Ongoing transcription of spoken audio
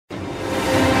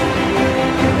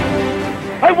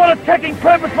They want attacking,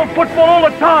 purposeful football all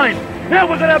the time. Now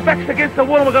we've got our backs against the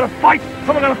wall and we're going to fight,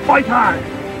 and we're going to fight hard.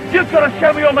 You've got to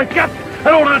show me all the guts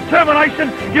and all the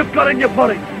determination you've got in your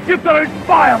body. You've got to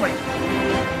inspire me.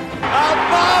 A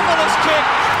marvellous kick.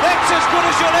 That's as good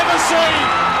as you'll ever see.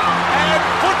 And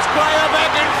Footscray are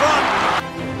back in front.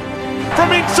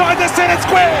 From inside the centre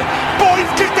square. Boys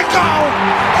kick the goal.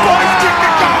 Boys kick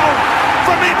the goal.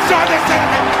 From inside the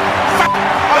centre.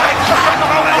 I can't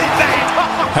believe that.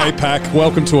 Hey Pack,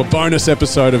 welcome to a bonus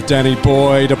episode of Danny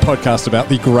Boyd, a podcast about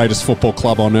the greatest football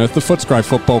club on earth, the Footscray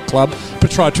Football Club,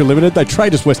 Proprietary Limited. They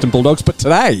trade as Western Bulldogs, but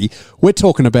today we're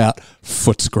talking about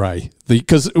Footscray.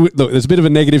 Because there's a bit of a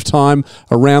negative time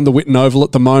around the Whitten Oval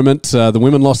at the moment. The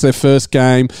women lost their first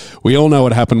game. We all know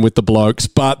what happened with the blokes,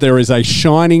 but there is a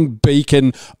shining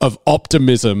beacon of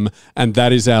optimism, and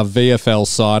that is our VFL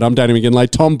side. I'm Danny McGinlay.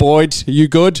 Tom Boyd, are you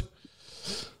good?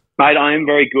 Mate, I am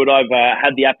very good. I've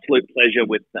had the absolute pleasure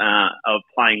of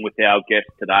playing with our guest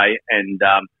today, and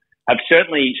have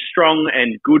certainly strong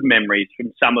and good memories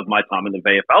from some of my time in the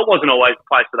VFL. It wasn't always the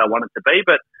place that I wanted to be,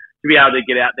 but to be able to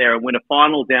get out there and win a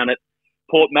final down at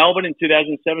Port Melbourne in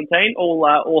 2017,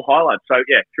 all highlights. So,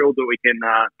 yeah, thrilled that we can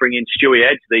bring in Stewart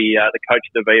Edge, the coach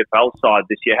of the VFL side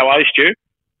this year. How are you, Stu?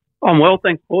 I'm well,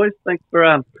 thanks, boys. Thanks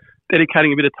for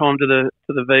dedicating a bit of time to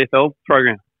the VFL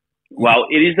program. Well,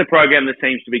 it is the program that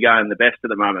seems to be going the best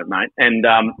at the moment, mate. And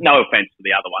no offence to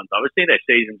the other ones. Obviously, their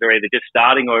seasons are either just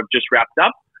starting or have just wrapped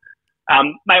up.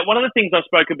 Mate, one of the things I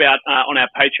spoke about on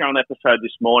our Patreon episode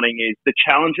this morning is the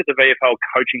challenge that the VFL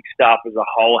coaching staff as a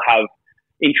whole have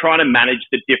in trying to manage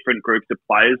the different groups of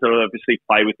players that obviously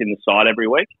play within the side every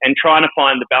week, and trying to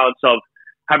find the balance of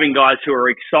having guys who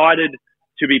are excited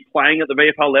to be playing at the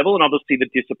VFL level, and obviously the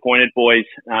disappointed boys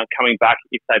coming back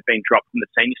if they've been dropped from the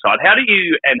senior side. How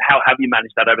have you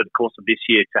managed that over the course of this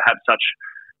year to have such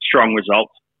strong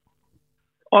results?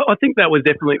 I think that was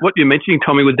definitely what you're mentioning,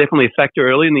 Tommy, was definitely a factor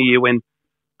early in the year when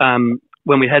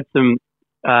we had some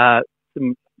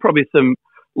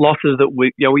losses that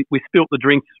we spilt the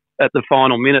drinks at the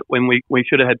final minute when we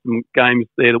should have had some games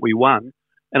there that we won,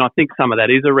 and I think some of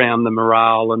that is around the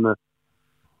morale and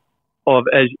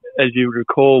as you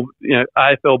recall,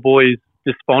 AFL boys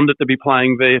despondent to be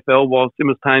playing VFL, while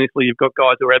simultaneously you've got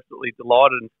guys who are absolutely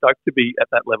delighted and stoked to be at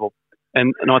that level.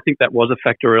 And I think that was a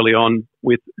factor early on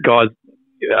with guys,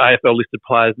 AFL listed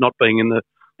players, not being in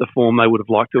the form they would have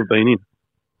liked to have been in.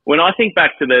 When I think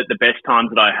back to the best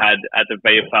times that I had at the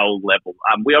VFL level,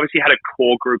 we obviously had a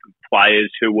core group of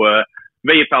players who were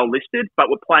VFL listed, but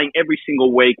were playing every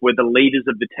single week, were the leaders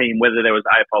of the team, whether there was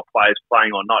AFL players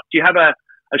playing or not. Do you have a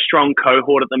strong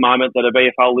cohort at the moment that are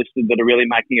VFL listed that are really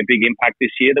making a big impact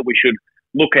this year that we should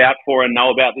look out for and know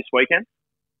about this weekend?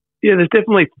 Yeah, there's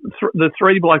definitely the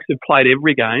three blokes who've played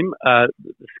every game. The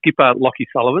skipper, Lockie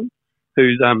Sullivan,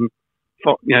 who's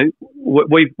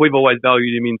we've always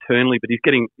valued him internally, but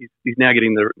he's now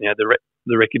getting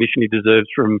the recognition he deserves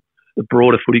from the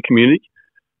broader footy community.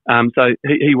 So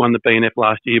he won the BNF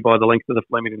last year by the length of the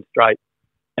Flemington Straight,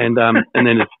 and then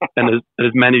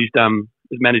has managed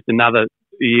another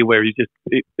year where he's just,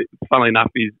 funnily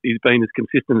enough, he's been as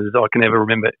consistent as I can ever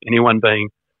remember anyone being,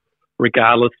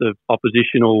 regardless of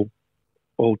opposition or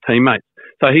teammates.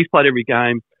 So he's played every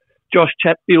game. Josh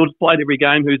Chatfield's played every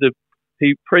game.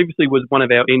 He previously was one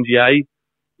of our NGA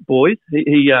boys.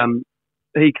 He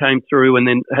came through and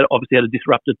then obviously had a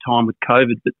disrupted time with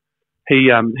COVID. But he's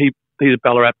a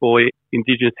Ballarat boy,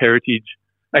 Indigenous heritage,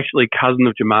 actually cousin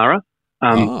of Jamara.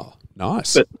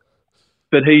 Nice.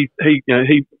 But he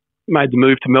made the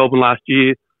move to Melbourne last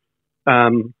year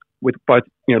with both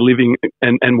living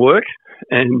and work,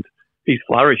 and he's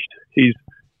flourished. His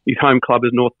home club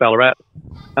is North Ballarat,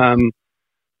 and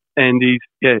he's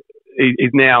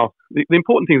now. The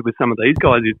important thing with some of these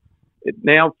guys is it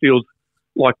now feels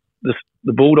like the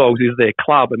Bulldogs is their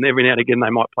club, and every now and again they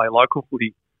might play local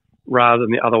footy rather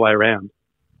than the other way around.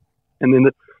 And then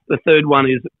the third one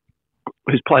is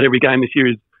who's played every game this year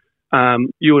is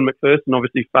Ewan McPherson,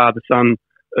 obviously father-son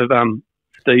of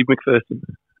Steve McPherson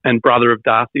and brother of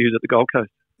Darcy, who's at the Gold Coast.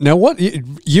 Now,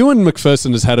 Ewan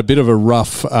McPherson has had a bit of a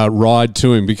rough ride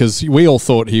to him because we all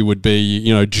thought he would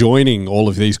be, joining all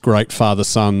of these great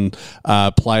father-son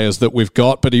players that we've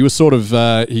got, but he was sort of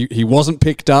he wasn't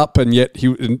picked up, and yet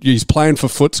he's playing for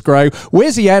Footscray.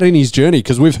 Where's he at in his journey?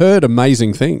 Because we've heard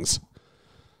amazing things.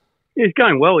 Yeah, he's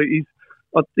going well.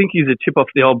 I think he's a chip off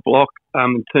the old block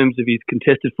in terms of his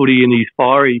contested footy and his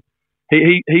fiery.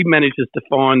 He manages to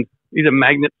find. He's a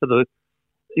magnet for the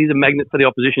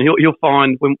opposition. He'll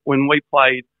find when we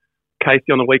played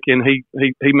Casey on the weekend, he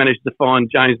managed to find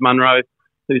James Munro,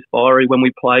 who's fiery. When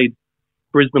we played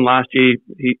Brisbane last year,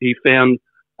 he found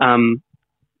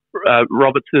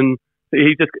Robertson.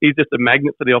 He's just a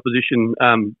magnet for the opposition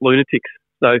lunatics.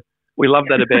 So we love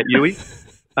that about Yui.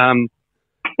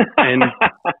 And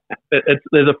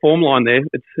there's a form line there.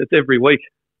 It's every week.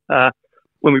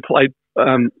 When we played,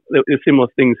 similar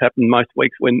things happen most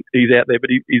weeks when he's out there. But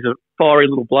he's a fiery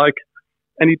little bloke,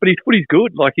 but his footy's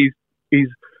good. Like he's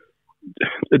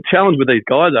the challenge with these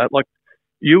guys are like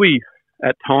Yui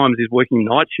at times is working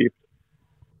night shift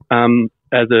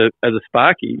as a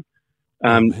Sparky.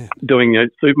 Doing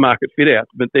supermarket fit outs,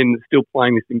 but then still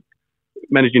playing this thing,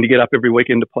 managing to get up every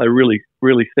weekend to play really,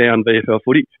 really sound VFL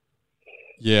footy.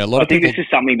 Yeah, I think this is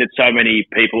something that so many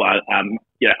people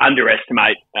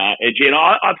underestimate, Edgy. And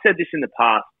I've said this in the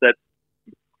past that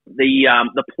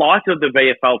the plight of the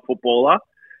VFL footballer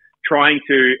trying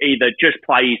to either just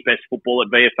play his best football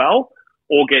at VFL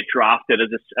or get drafted at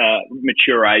a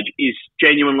mature age is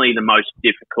genuinely the most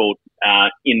difficult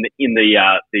in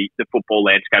the football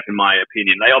landscape, in my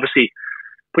opinion. They obviously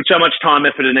put so much time,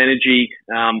 effort and energy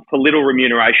for little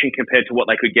remuneration compared to what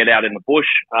they could get out in the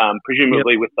bush,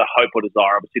 presumably with the hope or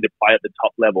desire, obviously, to play at the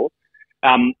top level.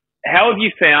 How have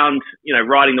you found,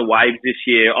 riding the waves this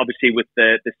year, obviously with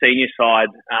the senior side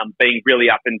being really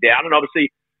up and down? And obviously,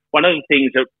 one of the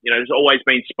things that has always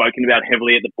been spoken about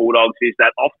heavily at the Bulldogs is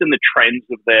that often the trends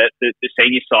of the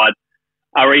senior side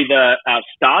are either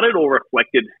started or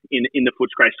reflected in the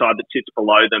Footscray side that sits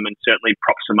below them, and certainly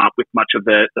props them up with much of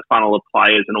the funnel of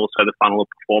players and also the funnel of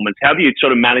performance. How have you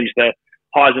sort of managed the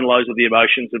highs and lows of the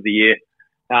emotions of the year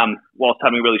whilst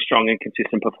having really strong and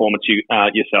consistent performance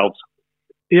yourselves?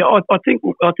 Yeah, I think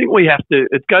we have to.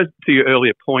 It goes to your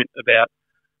earlier point about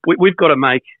we've got to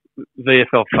make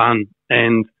VFL fun,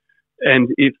 and even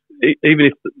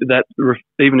if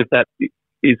that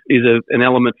is an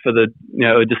element for a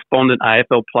despondent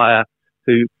AFL player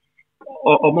who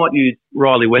I might use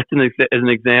Riley Weston as an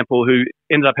example, who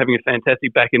ended up having a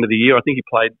fantastic back end of the year. I think he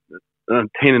played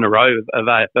 10 in a row of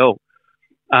AFL,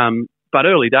 but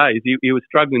early days he was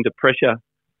struggling to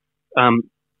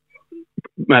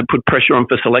put pressure on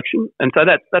for selection, and so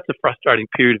that's a frustrating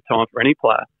period of time for any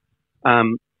player.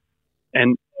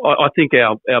 And I think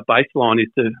our baseline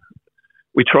is to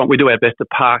we do our best to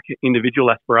park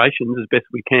individual aspirations as best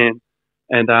we can,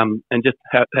 and just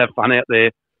have fun out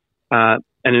there,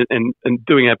 and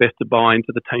doing our best to buy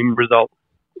into the team result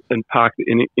and park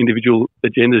individual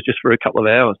agendas just for a couple of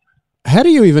hours. How do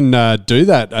you even do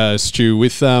that, Stu?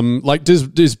 With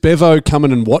does Bevo come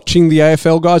in and watching the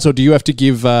AFL guys, or do you have to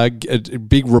give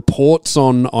big reports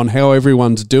on how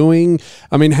everyone's doing?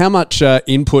 I mean, how much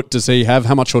input does he have?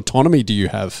 How much autonomy do you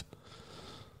have?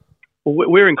 Well,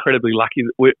 we're incredibly lucky.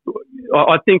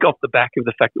 I think off the back of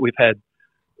the fact that we've had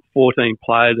 14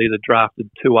 players either drafted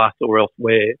to us or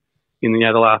elsewhere in the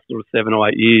last sort of 7 or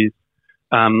 8 years,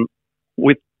 I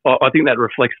think that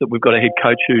reflects that we've got a head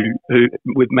coach who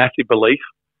with massive belief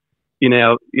in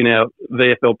our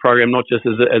VFL program, not just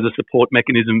as a support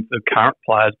mechanism for current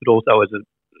players, but also as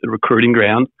a recruiting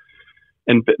ground.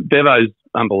 And Bevo's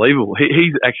unbelievable.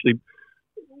 He's actually,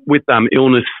 with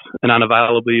illness and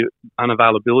unavailability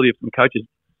of some coaches,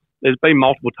 there's been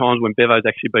multiple times when Bevo's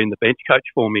actually been the bench coach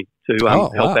for me to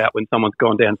help out when someone's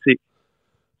gone down sick.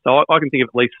 So I can think of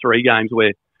at least 3 games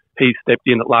where he stepped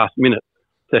in at last minute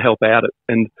to help out.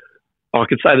 And I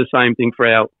could say the same thing for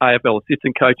our AFL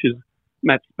assistant coaches.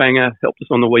 Matt Spanger helped us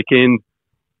on the weekend,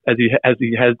 as he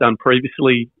has done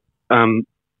previously, and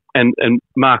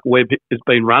Mark Webb has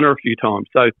been runner a few times.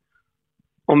 So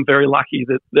I'm very lucky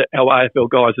that our AFL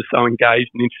guys are so engaged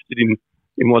and interested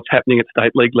in what's happening at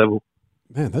state league level.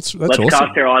 Man, that's Let's awesome.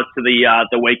 cast our eyes to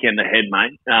the weekend ahead,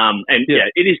 mate.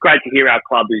 It is great to hear our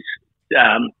club is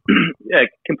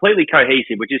completely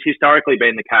cohesive, which has historically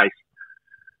been the case.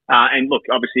 And look,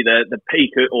 obviously the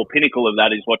peak or pinnacle of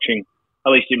that is watching,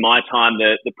 at least in my time,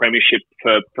 the premiership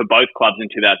for both clubs in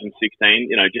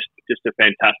 2016. Just a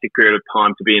fantastic period of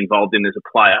time to be involved in as a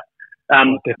player.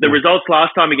 The results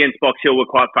last time against Box Hill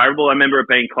were quite favourable. I remember it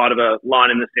being kind of a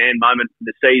line in the sand moment for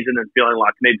the season and feeling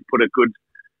like I need to put a good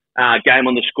game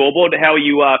on the scoreboard. How are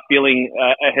you feeling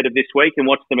ahead of this week, and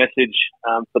what's the message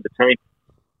for the team?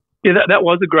 Yeah, that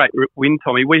was a great win,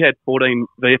 Tommy. We had 14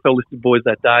 VFL listed boys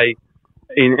that day,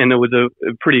 and it was a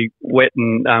pretty wet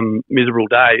and miserable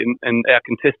day, and our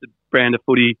contested brand of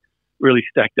footy really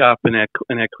stacked up, and our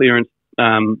clearance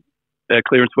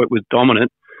work was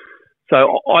dominant.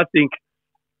 So I think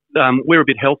we're a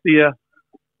bit healthier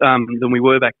than we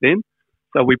were back then.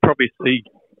 So we probably see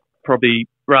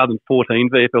rather than 14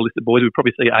 VFL listed boys, we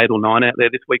probably see 8 or 9 out there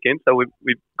this weekend. So we've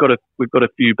got a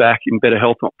few back in better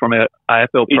health from our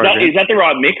AFL program. Is that the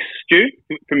right mix, Stu,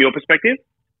 from your perspective?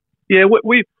 Yeah,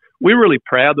 we're really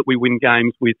proud that we win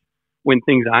games when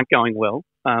things aren't going well.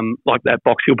 like that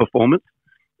Box Hill performance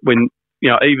when,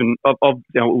 even it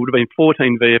would have been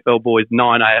 14 VFL boys,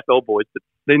 9 AFL boys, but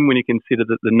then when you consider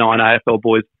that the 9 AFL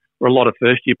boys were a lot of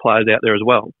first-year players out there as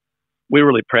well, we're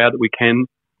really proud that we can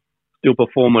still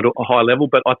perform at a high level.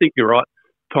 But I think you're right,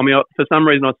 Tommy. For some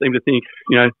reason, I seem to think,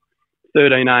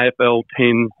 13 AFL,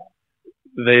 10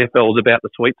 VFL is about the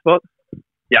sweet spot.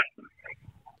 Yeah.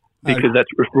 Because that's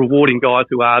rewarding guys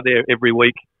who are there every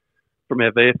week from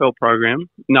our VFL program.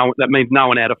 No, that means no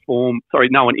one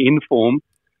in form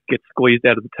gets squeezed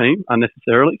out of the team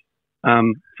unnecessarily.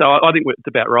 So I think it's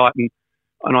about right. And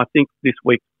I think this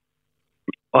week,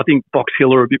 I think Box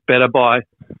Hill are a bit better by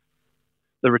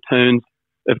the returns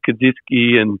of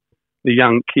Kaczynski and the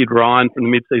young kid Ryan from the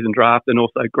mid-season draft, and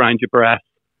also Granger Brass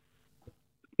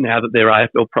now that their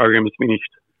AFL program is finished.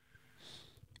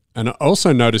 And I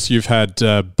also notice you've had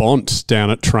Bont down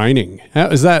at training. How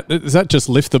is that? Does that just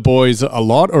lift the boys a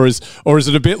lot, or is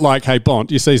it a bit like, hey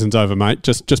Bont, your season's over, mate.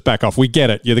 Just back off. We get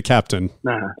it. You're the captain.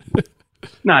 No,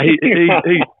 he's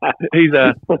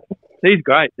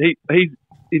great.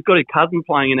 He's got a cousin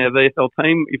playing in our VFL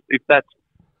team.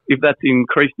 If that's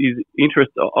increased his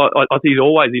interest, I think he's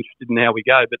always interested in how we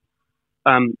go. But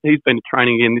he's been to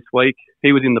training again this week.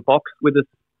 He was in the box with us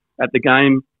at the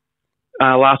game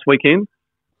last weekend.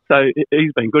 So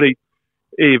he's been good. He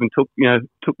even took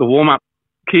the warm up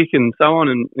kick and so on,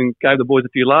 and gave the boys a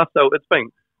few laughs. So it's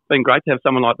been great to have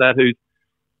someone like that who's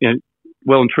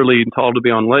well and truly entitled to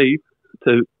be on leave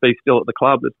to be still at the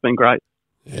club. It's been great.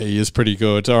 Yeah, he is pretty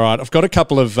good. All right, I've got a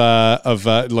couple of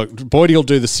look, Boydie will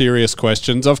do the serious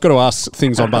questions. I've got to ask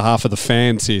things on behalf of the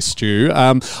fans here, Stu.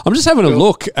 I'm just having a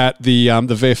look at the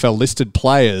VFL listed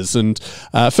players, and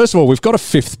first of all, we've got a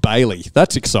fifth Bailey.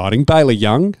 That's exciting. Bailey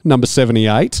Young, number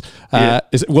 78.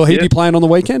 Will he be playing on the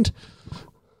weekend?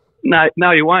 No,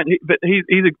 he won't.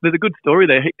 There's a good story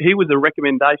there. He was a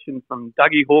recommendation from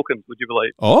Dougie Hawkins. Would you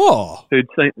believe? Oh, he's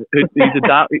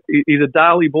a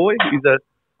Darley boy. He's a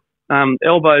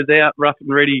elbows out, rough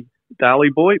and ready Darley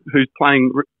boy who's playing,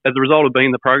 as a result of being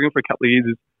in the program for a couple of years,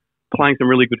 is playing some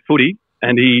really good footy.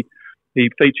 And he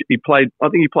played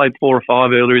 4 or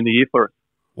 5 earlier in the year for us.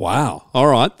 Wow. All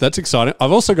right. That's exciting.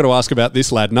 I've also got to ask about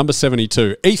this lad, number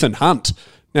 72, Ethan Hunt.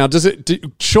 Now,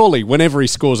 surely whenever he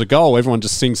scores a goal, everyone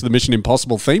just sings the Mission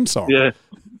Impossible theme song? Yeah.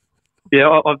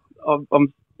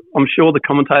 I'm sure the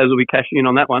commentators will be cashing in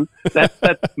on that one. That's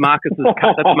Marcus's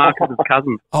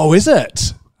cousin. Oh, is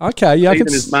it? Okay, yeah. Ethan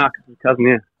is Marcus's cousin,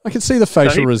 yeah. I can see the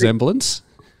facial resemblance.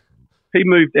 He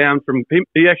moved down from...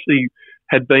 He actually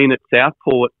had been at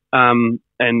Southport and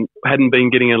hadn't been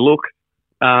getting a look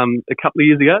a couple of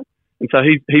years ago. And so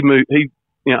he moved... He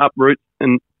uproot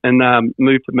and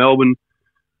moved to Melbourne.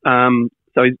 So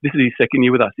this is his second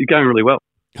year with us. He's going really well.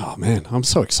 Oh man, I'm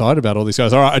so excited about all these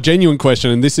guys. All right, a genuine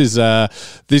question, and this is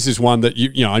one that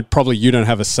you don't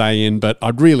have a say in, but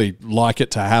I'd really like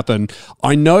it to happen.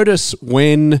 I notice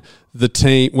when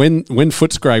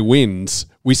Footscray wins,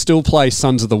 we still play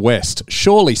Sons of the West.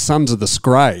 Surely Sons of the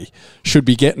Scray should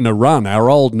be getting a run. Our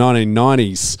old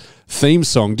 1990s theme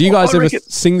song. Do you guys ever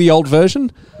sing the old version?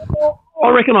 I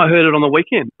reckon I heard it on the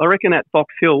weekend. I reckon at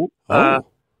Box Hill after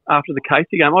the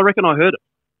Casey game. I reckon I heard it.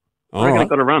 I reckon it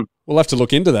got a run. We'll have to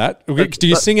look into that. Do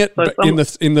you sing it in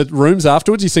the rooms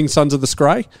afterwards? You sing Sons of the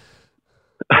Scray?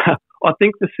 I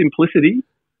think the simplicity,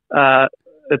 our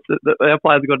players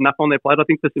have got enough on their plate. I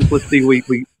think the simplicity,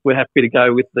 we're happy to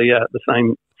go with the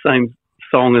same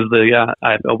song as the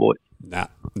AFL boys.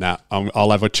 Nah.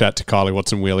 I'll have a chat to Kylie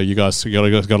Watson-Wheeler. You guys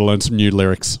got to learn some new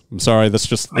lyrics. I'm sorry, that's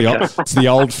just it's the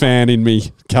old fan in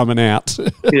me coming out.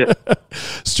 Yeah.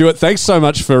 Stewart, thanks so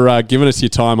much for giving us your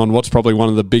time on what's probably one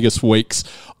of the biggest weeks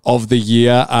of the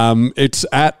year. It's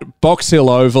at Box Hill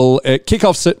Oval.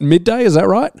 Kickoff's at midday, is that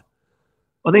right?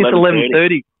 I think it's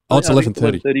 11:30. Oh, it's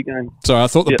 11:30. Game. So I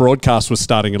thought the broadcast was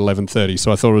starting at 11:30,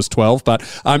 so I thought it was 12. But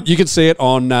you can see it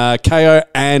on KO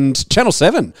and Channel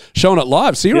 7, showing it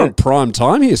live. So you're on prime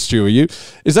time here, Stu.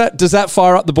 Does that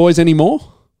fire up the boys anymore?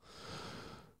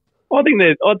 I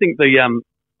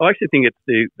actually think it's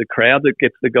the crowd that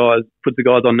puts the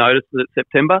guys on notice that it's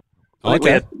September. I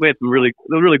think we had some really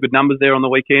good numbers there on the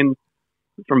weekend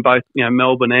from both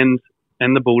Melbourne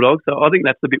and the Bulldogs. So I think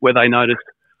that's the bit where they noticed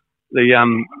the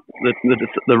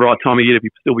right time of year to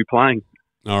still be playing.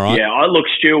 All right. Yeah, look,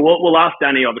 Stu, we'll ask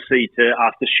Danny, obviously, to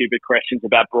ask the stupid questions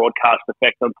about broadcast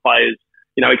effect on players,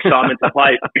 excitement to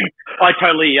play. I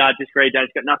totally disagree, Dan.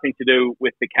 It's got nothing to do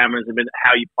with the cameras and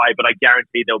how you play, but I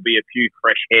guarantee there'll be a few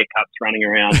fresh haircuts running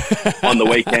around on the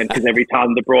weekend because every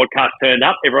time the broadcast turned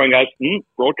up, everyone goes,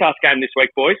 broadcast game this week,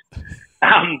 boys.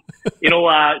 In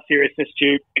all seriousness,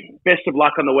 Stu, best of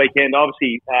luck on the weekend.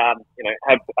 Obviously,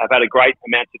 I've had a great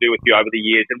amount to do with you over the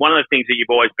years, and one of the things that you've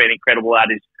always been incredible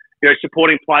at is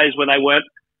supporting players when they weren't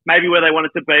maybe where they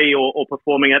wanted to be, or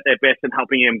performing at their best and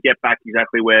helping them get back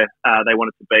exactly where they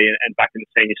wanted to be and back in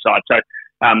the senior side. So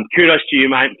kudos to you,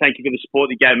 mate. Thank you for the support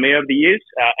you gave me over the years,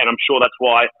 and I'm sure that's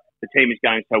why the team is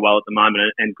going so well at the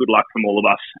moment, and good luck from all of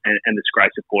us and the Scray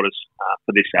supporters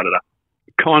for this Saturday.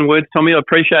 Kind words, Tommy. I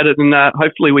appreciate it, and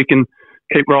hopefully we can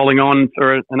keep rolling on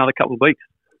for another couple of weeks.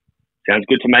 Sounds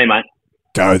good to me, mate.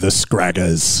 Go the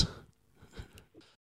Scraggers.